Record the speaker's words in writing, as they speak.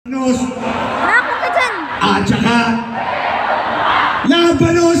Labanos. Nako ka dyan. At saka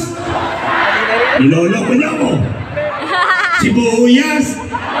Labanos. Iloloko niya ako. Sibuyas.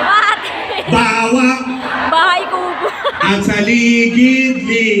 Bawang. Bahay kubo. At sa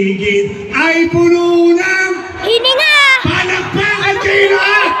ligid-ligid ay puno ng hininga. Palakpakan kayo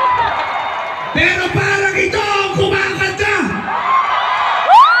lahat! Pero parang ito ang kumakanta!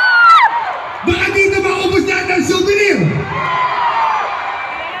 Baka dito maubos natin ang souvenir!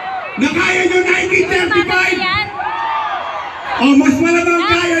 Na kaya nyo 1935? O mas malamang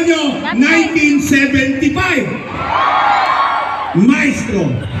kaya nyo 1975! Maestro!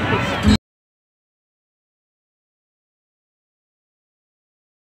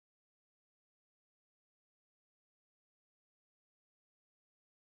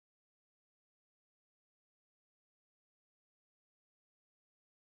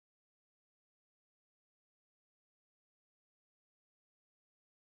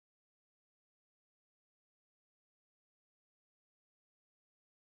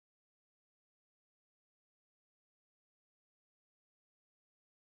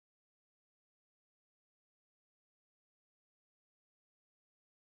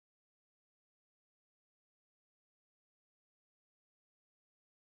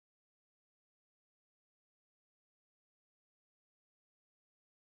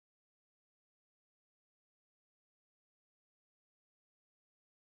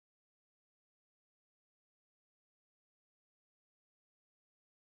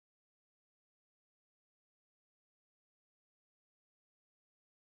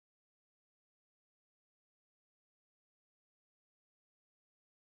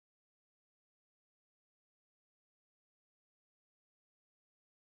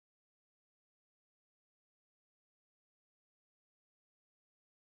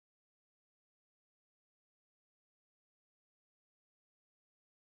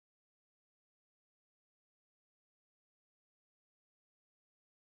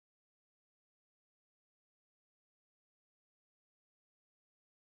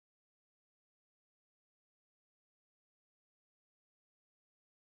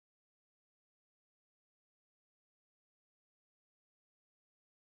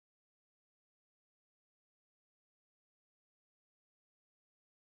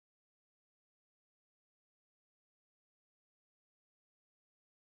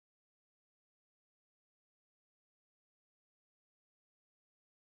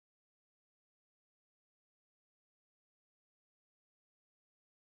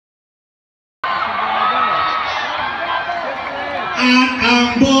 At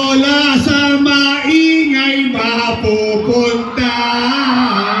ang bola sa maingay mapupunta.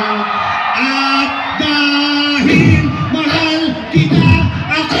 At dahil mahal kita,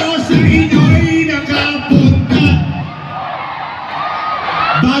 ako sa inyo'y nakapunta.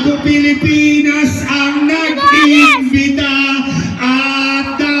 Bagong Pilipinas ang nag-imbita.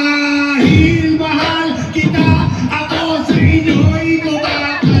 At dahil mahal kita, ako sa inyo'y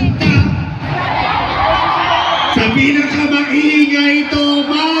kumakanta. Sa pinakamaingay ito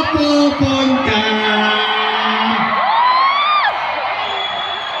mapupunta.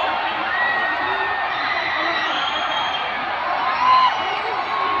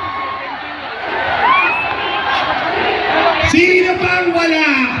 Sino pang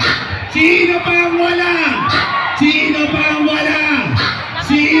wala? Sino pang wala? Sino pang wala?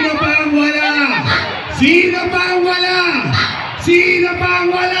 Sino pang wala? Sino pang wala? Sino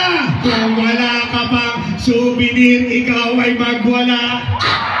pang wala? Kung wala ka pang souvenir, ikaw ay magwala.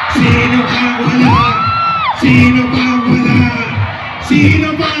 Sino pang wala? Sino pang wala?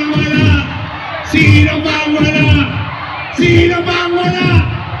 Sino pang wala? Sino pang wala? Sino pang wala?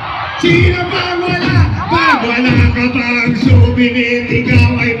 Sino pang wala? Pag wala ka pang souvenir,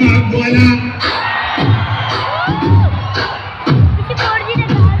 ikaw ay magwala.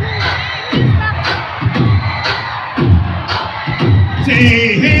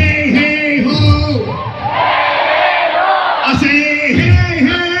 Say hey, hey, ho! I say hey,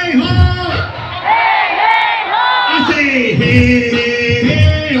 hey, ho! I say hey,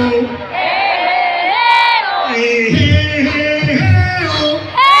 hey, ho! Hey, hey, hey, ho!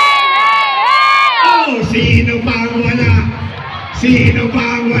 Oh, sino pang wala? Sino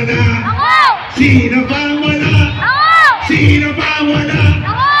pang wala? Sino pang wala? Sino pang wala?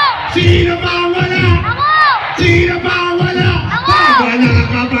 Sino pang wala? Sino pang wala? Pag wala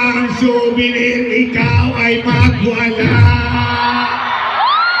ka pang souvenir, ikaw ay magwala.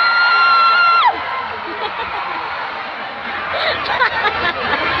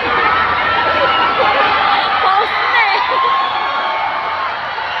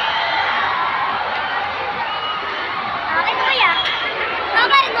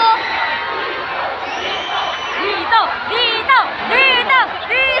 Okay mo?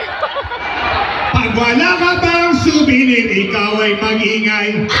 Pag wala ka bang souvenir, ikaw ay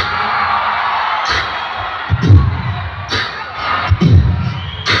mag-ingay.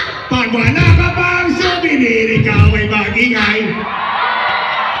 Pag wala ka bang souvenir, ikaw ay mag-ingay.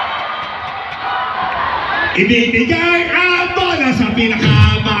 Ibibigay ang bola sa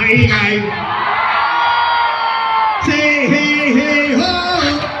pinakamaingay. Say hey hey ho.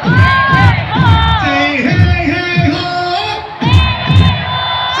 Say hey hey ho.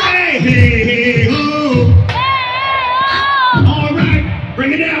 Say hey hey ho. All right,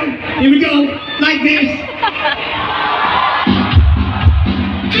 bring it down. Here we go, like this.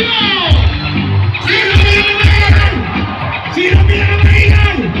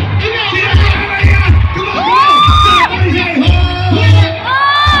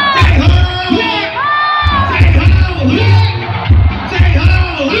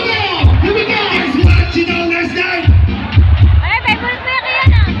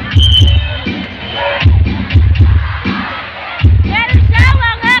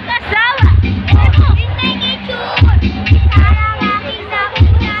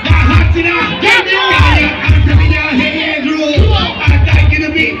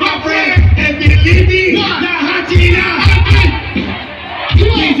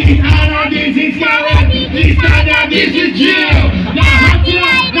 This is Jill! Lahat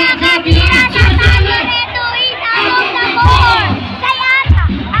sila nakapila sa sala! Ituin ako sa buhon! Kaya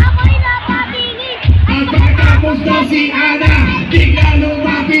ako'y napatingin! At pagkatapos to si Ana, bigla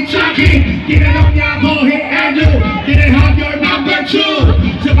lumapit sa'kin. Tinanong niya ako, hey Andrew, can I have your number 2?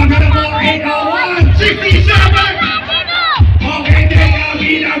 Sa pagkatapos mo 801, 67! Okay, then I'm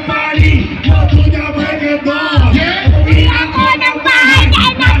in a party. Go to the break door. Uwi ako ng bahay.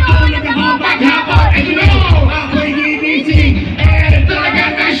 Natulog ako paghapon. And you know,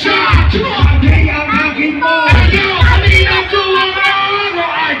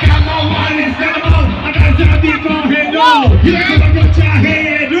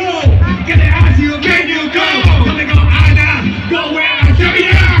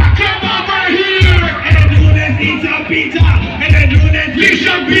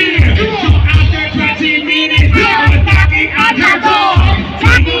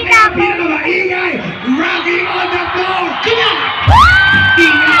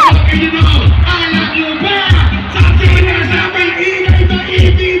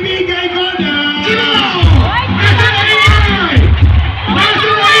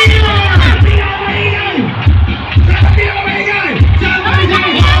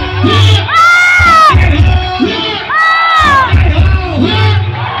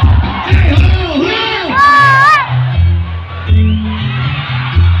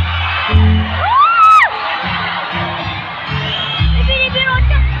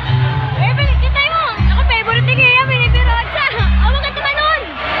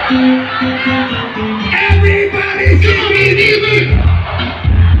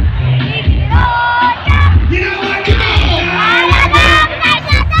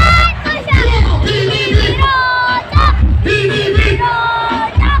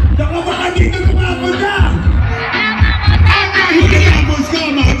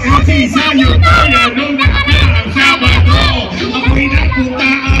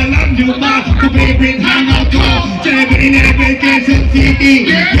 City,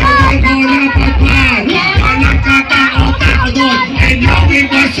 yung ko na pagpag. Walang katao-tao doon, and yung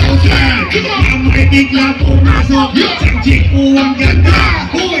iba so sad. Ang may bigla pumasok, sang chick po ang ganda.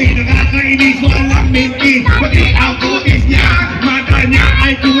 Uy, nakakainis, walang mintis, pati ang kutis niya. Mata niya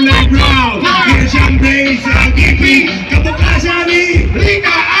ay kulay brown, kaya siyang brace ang ngipin. Kamukha siya ni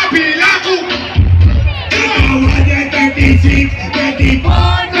Rita Abilaco. Katawa niya 36, 34,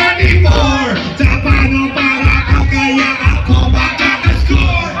 34. Sa paano para ako kaya ako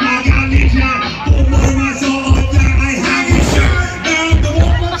makakascore. Magaling siya, pumamasuot niya ay hangin shirt.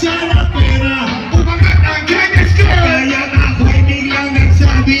 Nagdawag siya ng pera, umangat ang gangster. Kaya ako'y biglang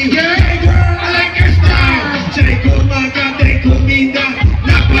nagsabi.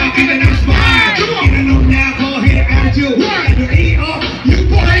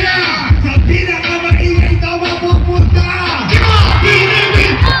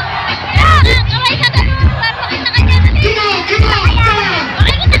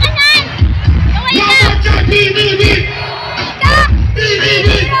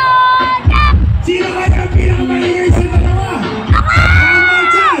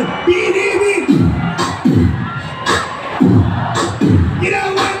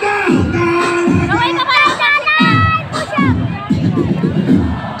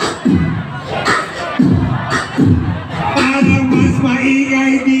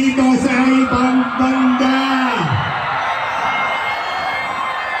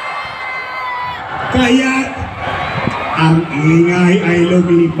 Ang ingay ay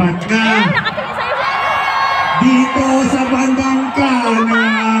lumipat na Nakatingin sa'yo siya. dito sa bandang kanan.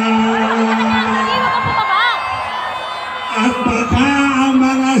 Iwan ka po ba? At baka ang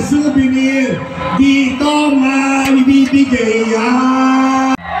mga souvenir dito maibibigay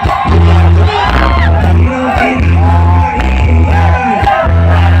yan.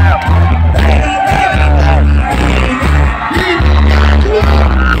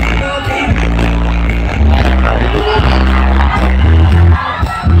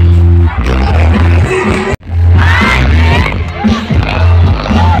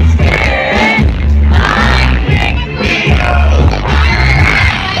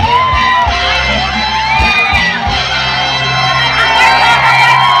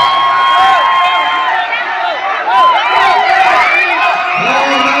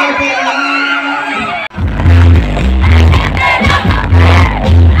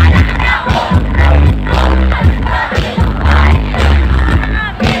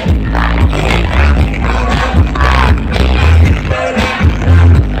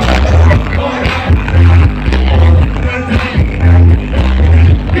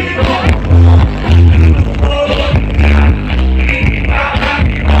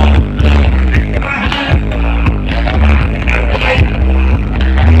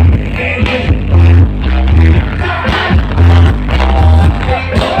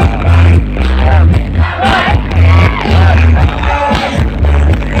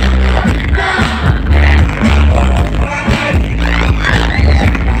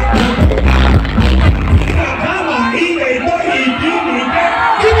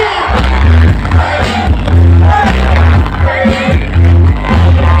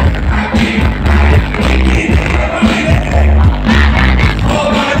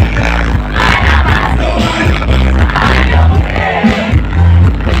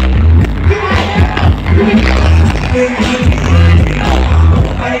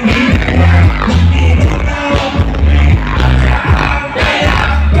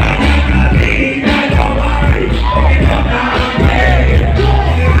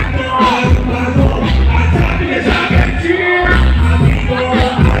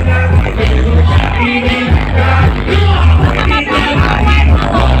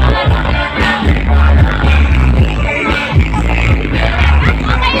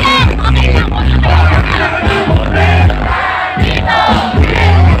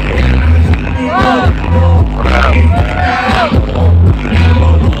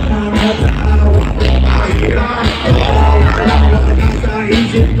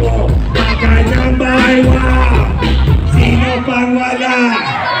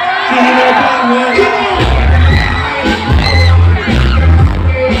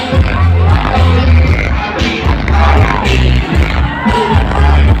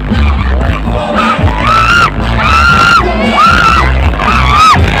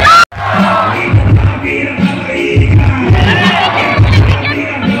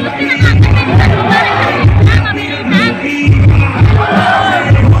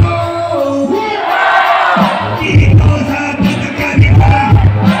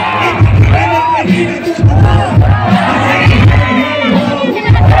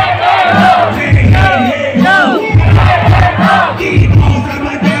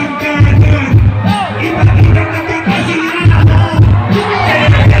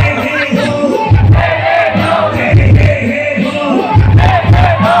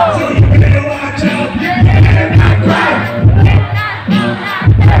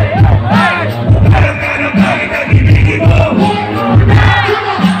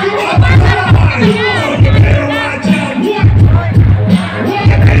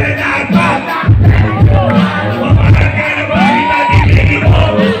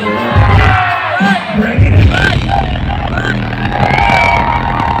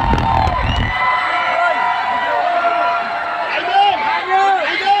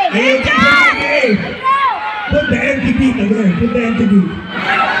 Put the empty beat again. Put the empty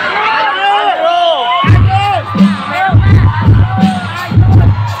beat.